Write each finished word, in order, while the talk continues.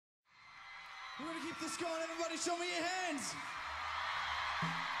We're gonna keep this going. Everybody show me your hands.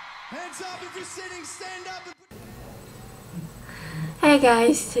 Hands up if you're sitting, stand up and put... Hey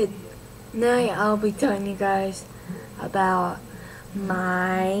guys, tonight I'll be telling you guys about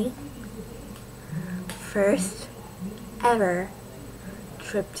my first ever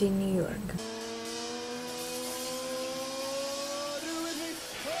trip to New York.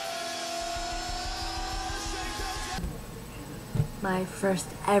 My first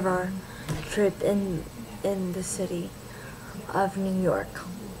ever trip in the city of New York.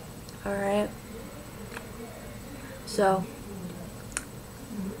 Alright? So,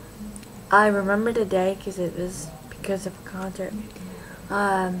 I remember the day because it was because of a concert.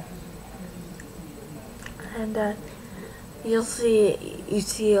 You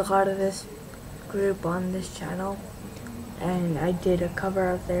see a lot of this group on this channel, and I did a cover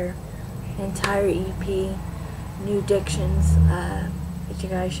of their entire EP, New Dictions, which you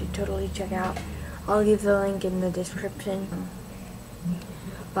guys should totally check out. I'll leave the link in the description.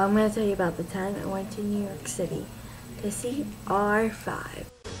 But I'm going to tell you about the time I went to New York City to see R5.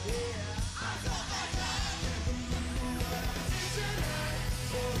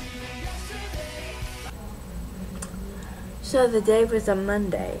 So the day was a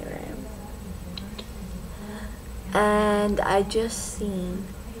Monday, right? And I just seen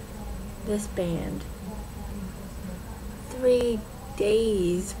this band 3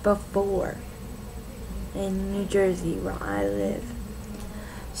 days before in New Jersey, where I live.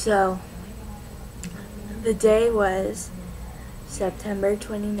 So the day was September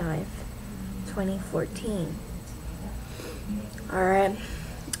 29th, 2014. Alright.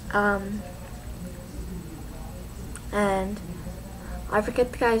 And I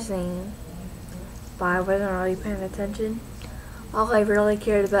forget the guy's name, but I wasn't really paying attention. All I really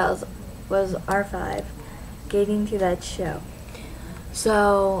cared about was R5 getting to that show.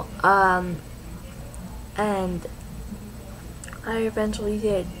 So, and I eventually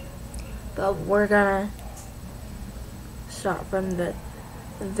did. But we're gonna start from the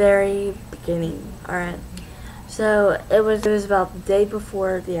very beginning, alright? So, it was about the day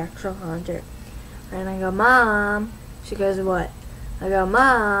before the actual concert. And I go, Mom. She goes, what? I go,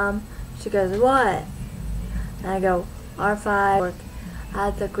 Mom. She goes, what? And I go, R5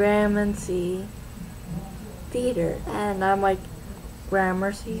 at the Gramercy Theater. And I'm like,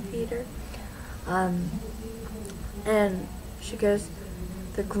 Gramercy Theater? And she goes,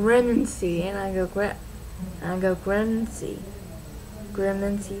 the Gramercy. And I go,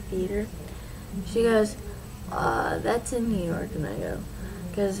 Gramercy Theater. She goes, that's in New York. And I go,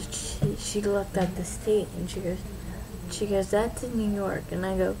 because she looked at the state and she goes, that's in New York. And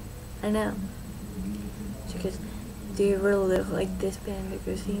I go, I know. She goes, do you really look like this band to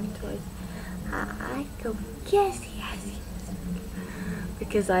go see him twice? I go, yes.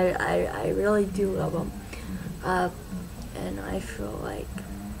 Because I really do love them. And I feel like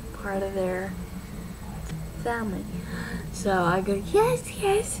part of their family. So I go, yes,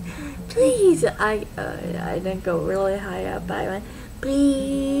 please. I didn't go really high up. I went,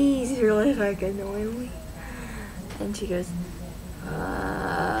 please, really like annoyingly. And she goes,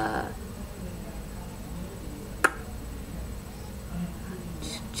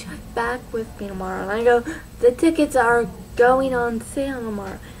 check back with me tomorrow. And I go, the tickets are going on sale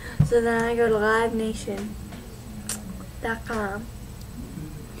tomorrow. So then I go to livenation.com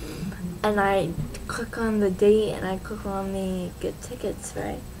and I click on the date and I click on the get tickets,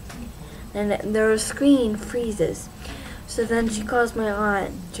 right? And their screen freezes. So then she calls my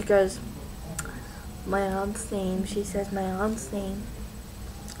aunt. She goes, my aunt's name. She says my aunt's name.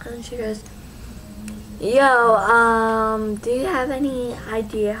 And she goes, yo, do you have any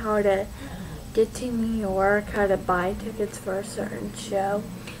idea how to get to New York, how to buy tickets for a certain show?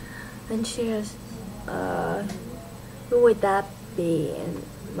 And she goes, who would that be? And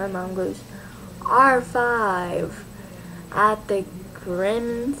my mom goes, R5 at the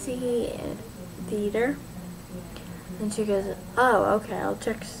Gramercy Theater. And she goes, oh, okay, I'll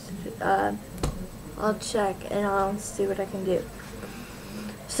check and I'll see what I can do.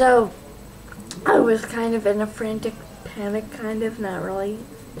 So I was kind of in a frantic panic, kind of, not really,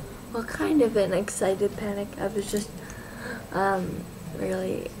 well, kind of an excited panic. I was just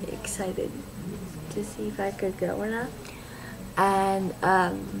really excited to see if I could go or not. And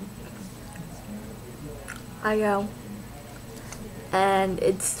I go, and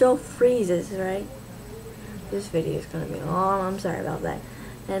it still freezes, right? This video is gonna be long, I'm sorry about that.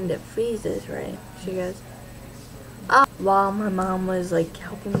 And it freezes, right? She goes, oh, while my mom was like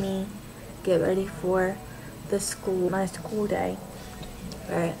helping me get ready for my school day,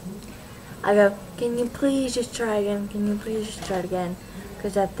 right? I go, can you please just try again? Can you please just try it again?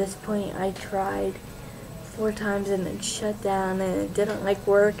 because at this point I tried 4 times and it shut down and it didn't like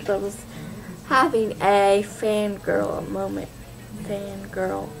work. I was having a fangirl moment.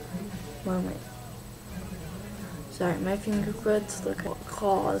 Sorry, my finger quotes look like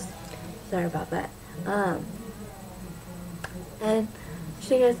claws. Sorry about that. And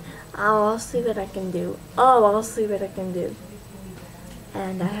she goes, "Oh, I'll see what I can do. Oh, I'll see what I can do."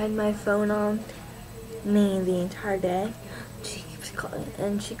 And I had my phone on me the entire day. She keeps calling,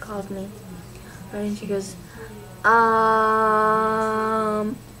 and she called me. And she goes, so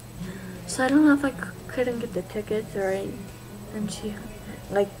I don't know if I couldn't get the tickets or and she,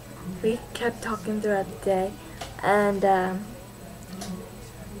 like, we kept talking throughout the day, and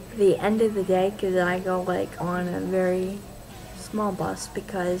the end of the day, because I go like on a very small bus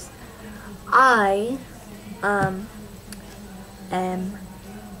because I am in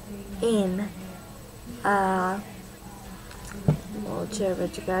wheelchair,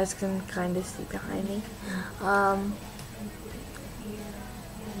 but you guys can kind of see behind me.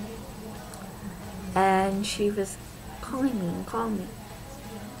 And she was calling me and calling me,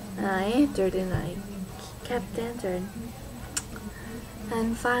 and I answered and I kept answering,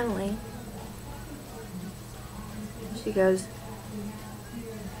 and finally she goes,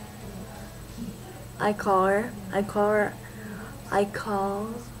 I call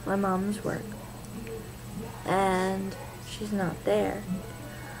my mom's work, and she's not there.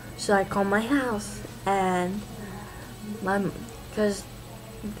 So I call my house, and because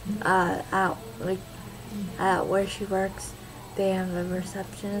out where she works, they have a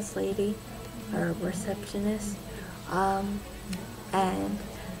receptionist lady, or a receptionist, and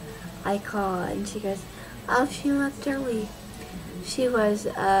I call, and she goes, "Oh, she left early. She was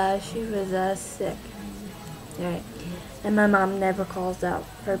sick." Right. And my mom never calls out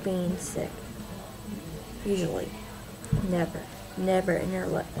for being sick. Usually. Never in her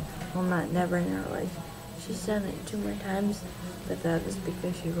life. Well, not never in her life. She's done it 2 more times, but that was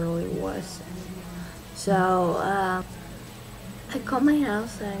because she really was sick. So, I call my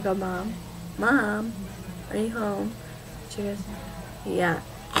house and I go, Mom, are you home?" She goes, "Yeah,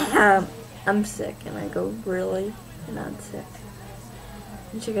 I'm sick." And I go, "Really? You're not sick?"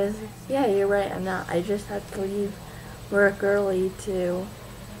 And she goes, "Yeah, you're right, I'm not. I just had to leave work early to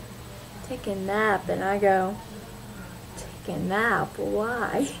take a nap." And I go, "Take a nap?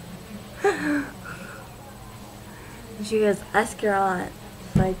 Why?" And she goes, "Ask your aunt."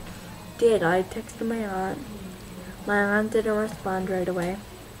 So I did. I texted my aunt. My aunt didn't respond right away.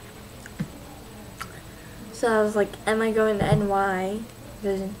 So I was like, "Am I going to NY?"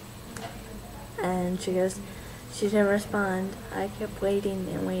 And she goes, she didn't respond. I kept waiting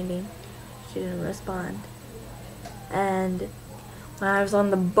and waiting. She didn't respond. And when I was on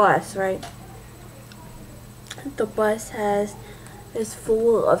the bus, right? The bus is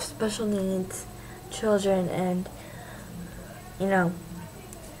full of special needs children, and you know,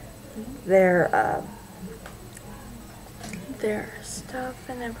 their stuff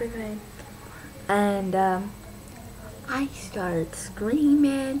and everything. And I started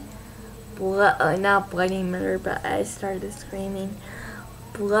screaming. Not bloody murder, but I started screaming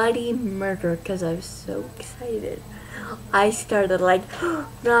bloody murder because I was so excited. I started like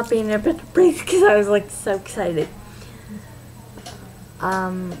not being able to breathe because I was like so excited.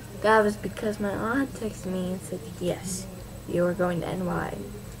 That was because my aunt texted me and said, "Yes, you are going to NY."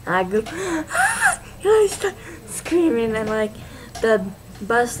 And I go, "Ah!" And I start screaming, and like the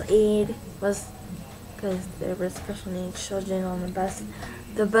bus aide was, because there were special needs children on the bus.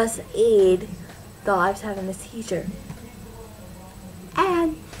 The bus aide thought I was having a seizure.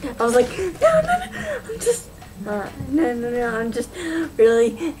 And I was like, no, I'm just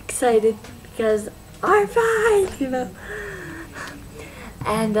really excited because R5, you know.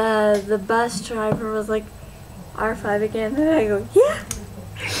 And the bus driver was like, "R5 again?" And I go, "Yeah."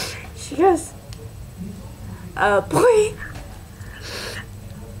 She goes, "Boy."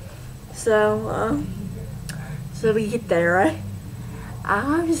 So we get there, right?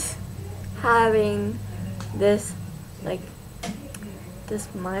 I was having this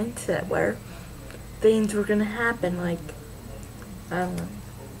mindset where things were gonna happen, like, I don't know,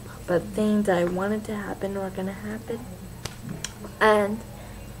 but things I wanted to happen were gonna happen. And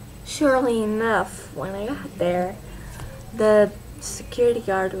surely enough, when I got there, the security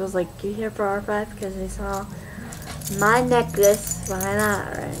guard was like, "You here for R5?" Because they saw my necklace. Why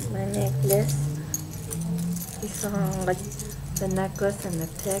not, right? My necklace. He saw like the necklace and the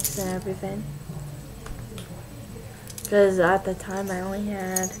pics and everything. Because at the time I only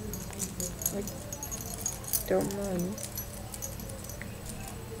had, like, don't know.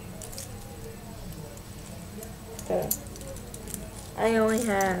 I only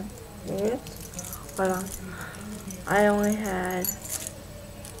had, hold on, I only had,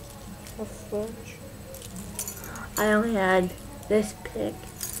 I only had this pick,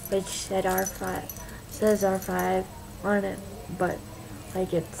 which said R5, says R5 on it, but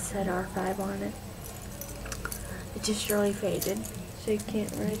like it said R5 on it. It just really faded, so you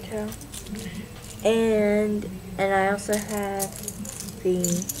can't really tell. And I also have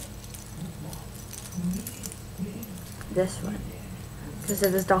this one, because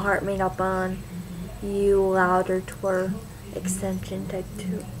it was the heart made up on you louder tour extension type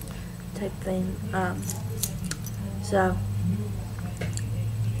thing. So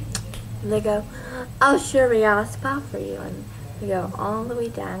they go, oh sure, we got a spot for you, and we go all the way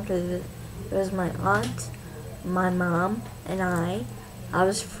down because it was my aunt, my mom, and I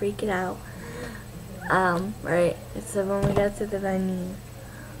was freaking out. Right, so when we got to the venue,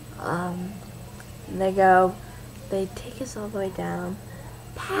 they take us all the way down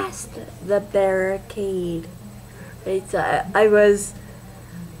past the barricade. Right, so I was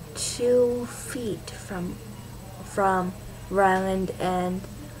 2 feet from Ryland and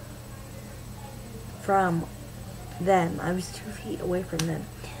from them. I was 2 feet away from them.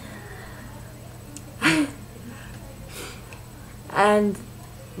 And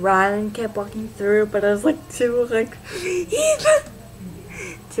Ryland kept walking through, but I was like too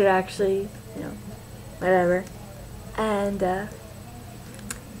to actually, whatever. And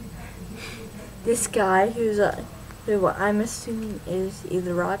this guy who I'm assuming is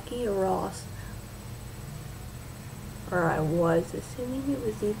either Rocky or Ross, or I was assuming it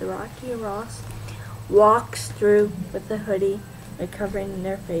was either Rocky or Ross, walks through with the hoodie and covering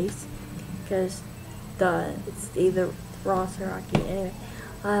their face, because it's either Ross or Rocky. Anyway,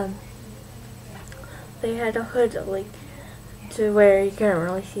 they had a hood to where you couldn't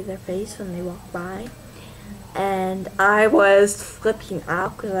really see their face when they walked by, and I was flipping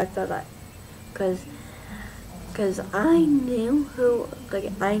out because I thought because I knew who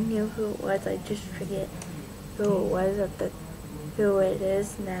it was. I just forget who it was who it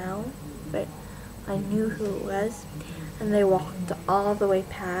is now, but I knew who it was. And they walked all the way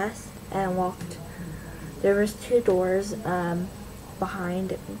past and walked. There was 2 doors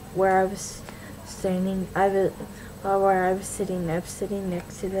behind where I was standing. Where I was sitting next to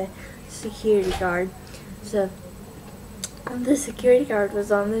the security guard. So the security guard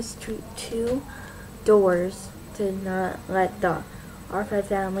was on those 2 doors to not let the R5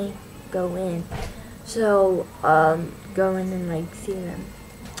 family go in. So go in and see them,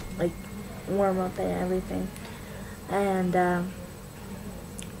 warm up and everything. And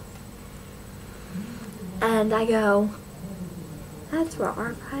I go, that's where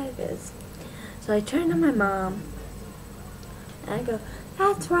R5 is. So I turn to my mom and I go,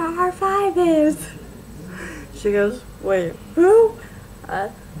 that's where R5 is. She goes, wait, who?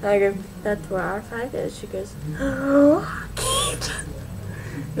 I go, that's where R5 is. She goes, oh, Keith.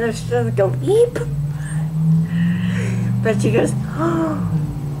 No, she doesn't go, eep. But she goes, oh,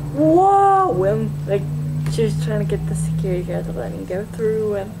 whoa. And she was trying to get the security guard to let me go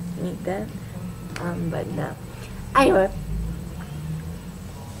through and meet them. But no. Anyway,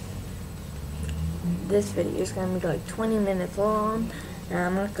 this video is going to be 20 minutes long, and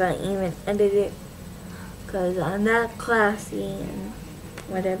I'm not going to even edit it because I'm not classy and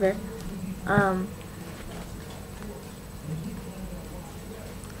whatever.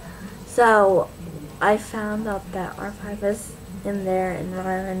 So I found out that R5 was in there and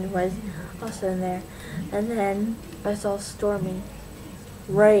Ryland was also in there, and then I saw Stormy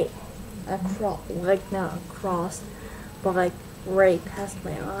right across, not across, but right past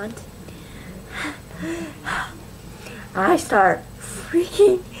my aunt. I start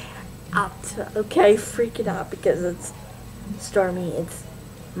freaking out. Okay, freaking out because it's Stormy, it's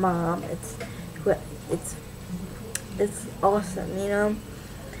Mom, it's awesome,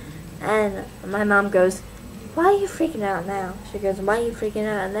 And my mom goes, why are you freaking out now? She goes, why are you freaking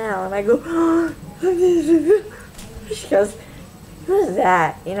out now? And I go, she goes, who's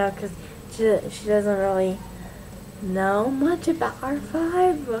that? Because she doesn't really know much about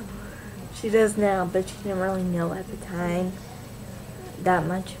R5. She does now, but she didn't really know at the time that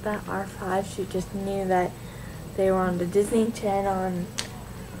much about R5. She just knew that they were on the Disney Channel, and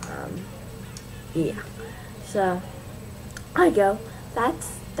yeah. So I go,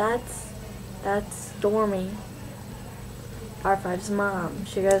 that's Stormy, R5's mom.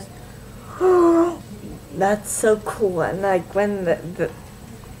 She goes, oh, that's so cool. And when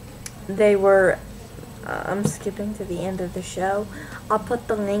they were, I'm skipping to the end of the show. I'll put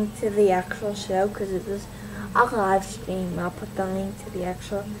the link to the actual show because it was a live stream. I'll put the link to the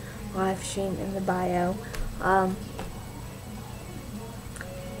actual live stream in the bio.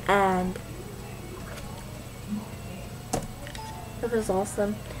 and it was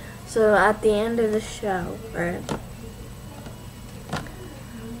awesome. So at the end of the show, right,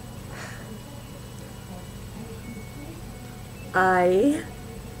 I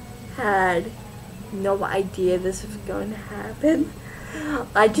had no idea this was going to happen.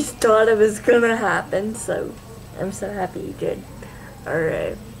 I just thought it was going to happen, so I'm so happy you did.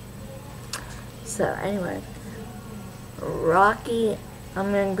 Alright. So anyway, Rocky,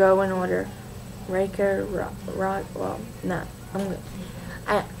 I'm going to go in order. Riker, well, no,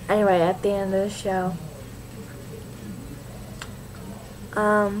 anyway, at the end of the show,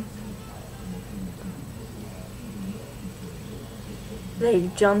 they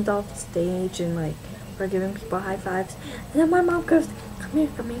jumped off the stage and like were giving people high fives, and then my mom goes, "Come here,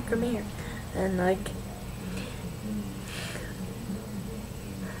 come here, come here," and like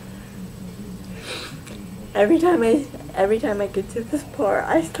every time I get to this part,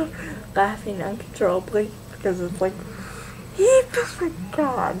 I start laughing uncontrollably because it's like, oh my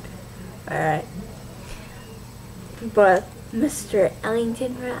god. Alright. But Mr.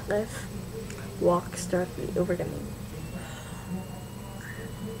 Ellington Ratliff walks directly over to me.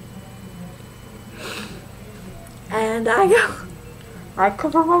 And I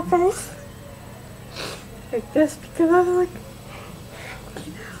cover my face like this because I was like,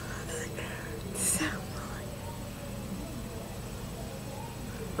 so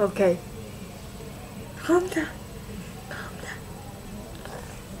okay, calm down, calm down.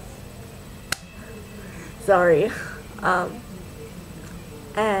 Sorry.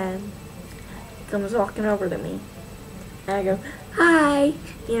 And he comes walking over to me, and I go, "Hi,"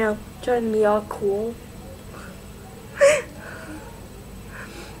 you know, trying to be all cool.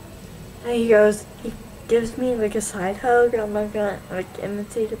 And he gives me like a side hug. I'm not gonna like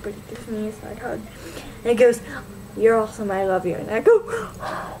imitate it, but he gives me a side hug. And he goes, "You're awesome, I love you." And I go,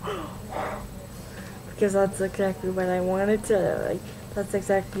 because that's exactly what I wanted to, like, that's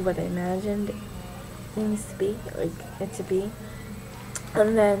exactly what I imagined things to be, like, it to be.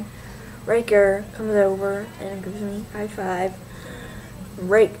 And then Riker comes over and gives me a high five.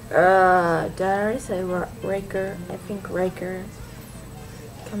 Did I already say Riker? I think Riker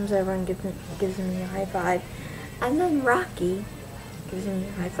comes over and gives me a high five. And then Rocky gives me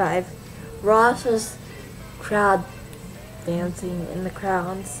a high five. Ross was crowd dancing in the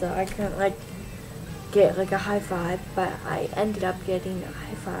crowd, so I couldn't like get like a high five, but I ended up getting a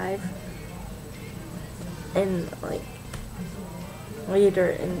high five. And like later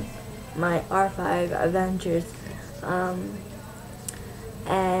in my R5 adventures,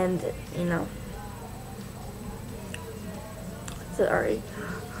 and you know, sorry,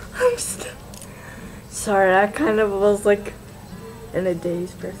 I'm sorry, I kind of was like in a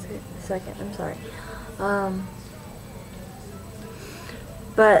daze for a second, I'm sorry.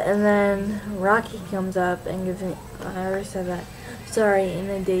 But, and then Rocky comes up and gives me, I already said that, sorry, in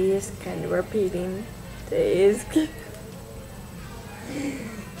a daze, kind of repeating, daze. Get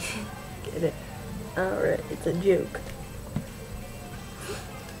it? Alright, it's a joke.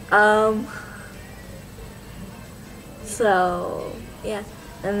 So, yeah,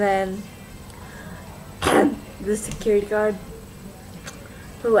 and then the security guard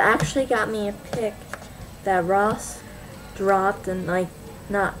who actually got me a pic that Ross dropped, and like,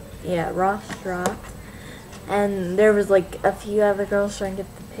 Ross dropped, and there was like a few other girls trying to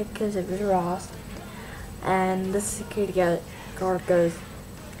get the pic because it was Ross, and the security guard goes,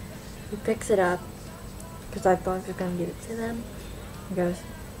 he picks it up, because I thought he was going to give it to them, he goes,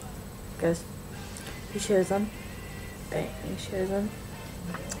 he shows them, bang, he shows them,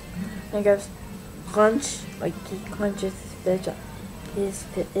 and he goes, clench, like he clenches his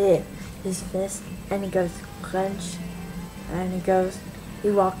fist, and he goes, clench, and he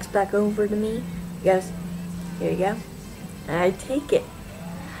walks back over to me, he goes, here you go, and I take it,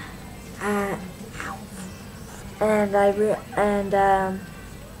 and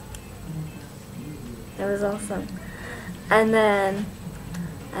it was awesome. And then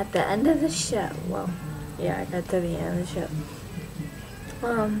at the end of the show, well, yeah, I got to the end of the show.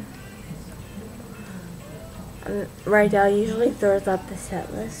 Right now, usually throws up the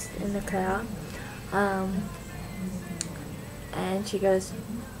set list in the crowd. And she goes,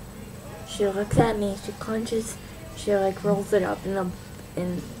 she looks at me, she clenches, she like rolls it up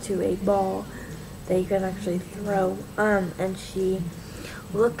into a ball that you can actually throw. And she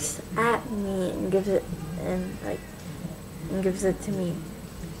looks at me and gives it to me.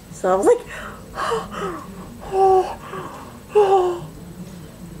 So I was like,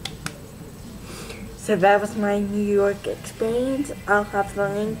 So that was my New York experience. I'll have the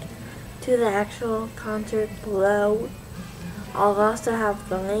link to the actual concert below. I'll also have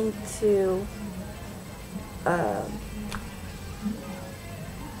the link to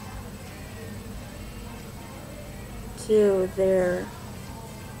their,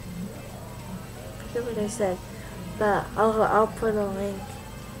 I forget what I said, but I'll put a link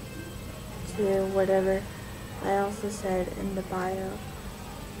to whatever I also said in the bio.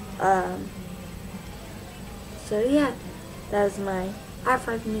 So yeah, that was my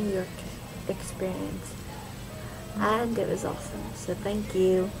R5 New York experience, and it was awesome. So thank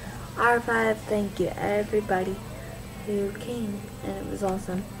you, R5. Thank you everybody who came, and it was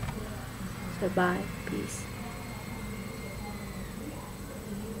awesome. So bye, peace.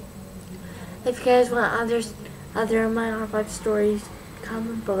 If you guys want other of my R5 stories,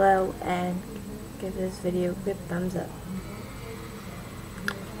 comment below and give this video a good thumbs up.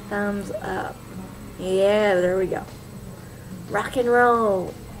 Thumbs up. Yeah, there we go. Rock and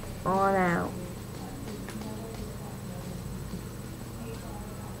roll on out.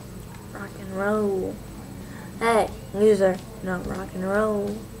 Rock and roll. Hey, loser. No, rock and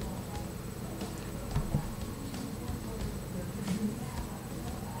roll.